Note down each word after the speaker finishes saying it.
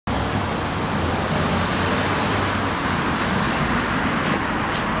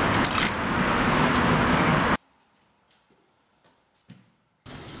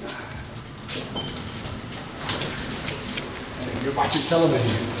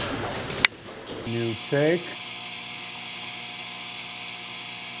television. New take.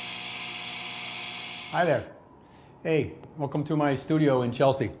 Hi there. Hey, welcome to my studio in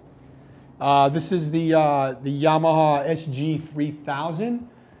Chelsea. This is the Yamaha SG3000,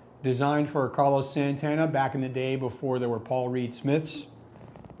 designed for Carlos Santana back in the day before there were Paul Reed Smiths.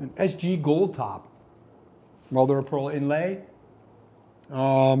 An SG goldTop, mother of pearl inlay.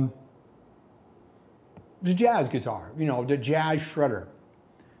 The jazz guitar, you know, the jazz shredder.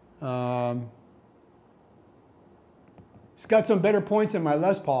 It's got some better points than my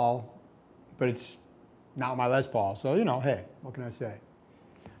Les Paul, but it's not my Les Paul. So, you know, hey, what can I say?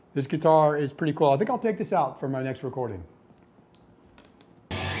 This guitar is pretty cool. I think I'll take this out for my next recording.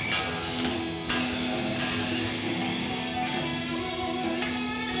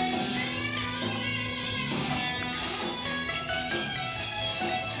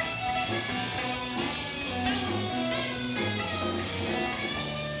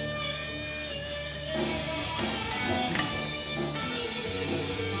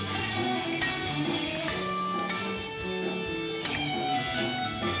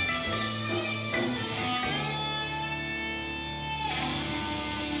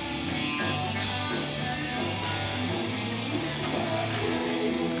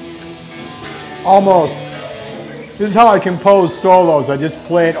 Almost. This is how I compose solos. I just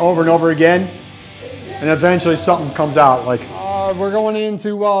play it over and over again, and eventually something comes out. Like we're going in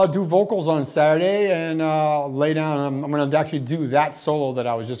to do vocals on Saturday and lay down. I'm going to actually do that solo that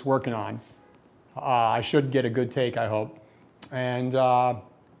I was just working on. I should get a good take, I hope. And we're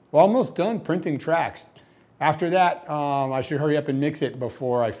almost done printing tracks. After that, I should hurry up and mix it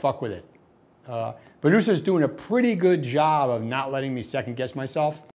before I fuck with it. Producer's doing a pretty good job of not letting me second guess myself.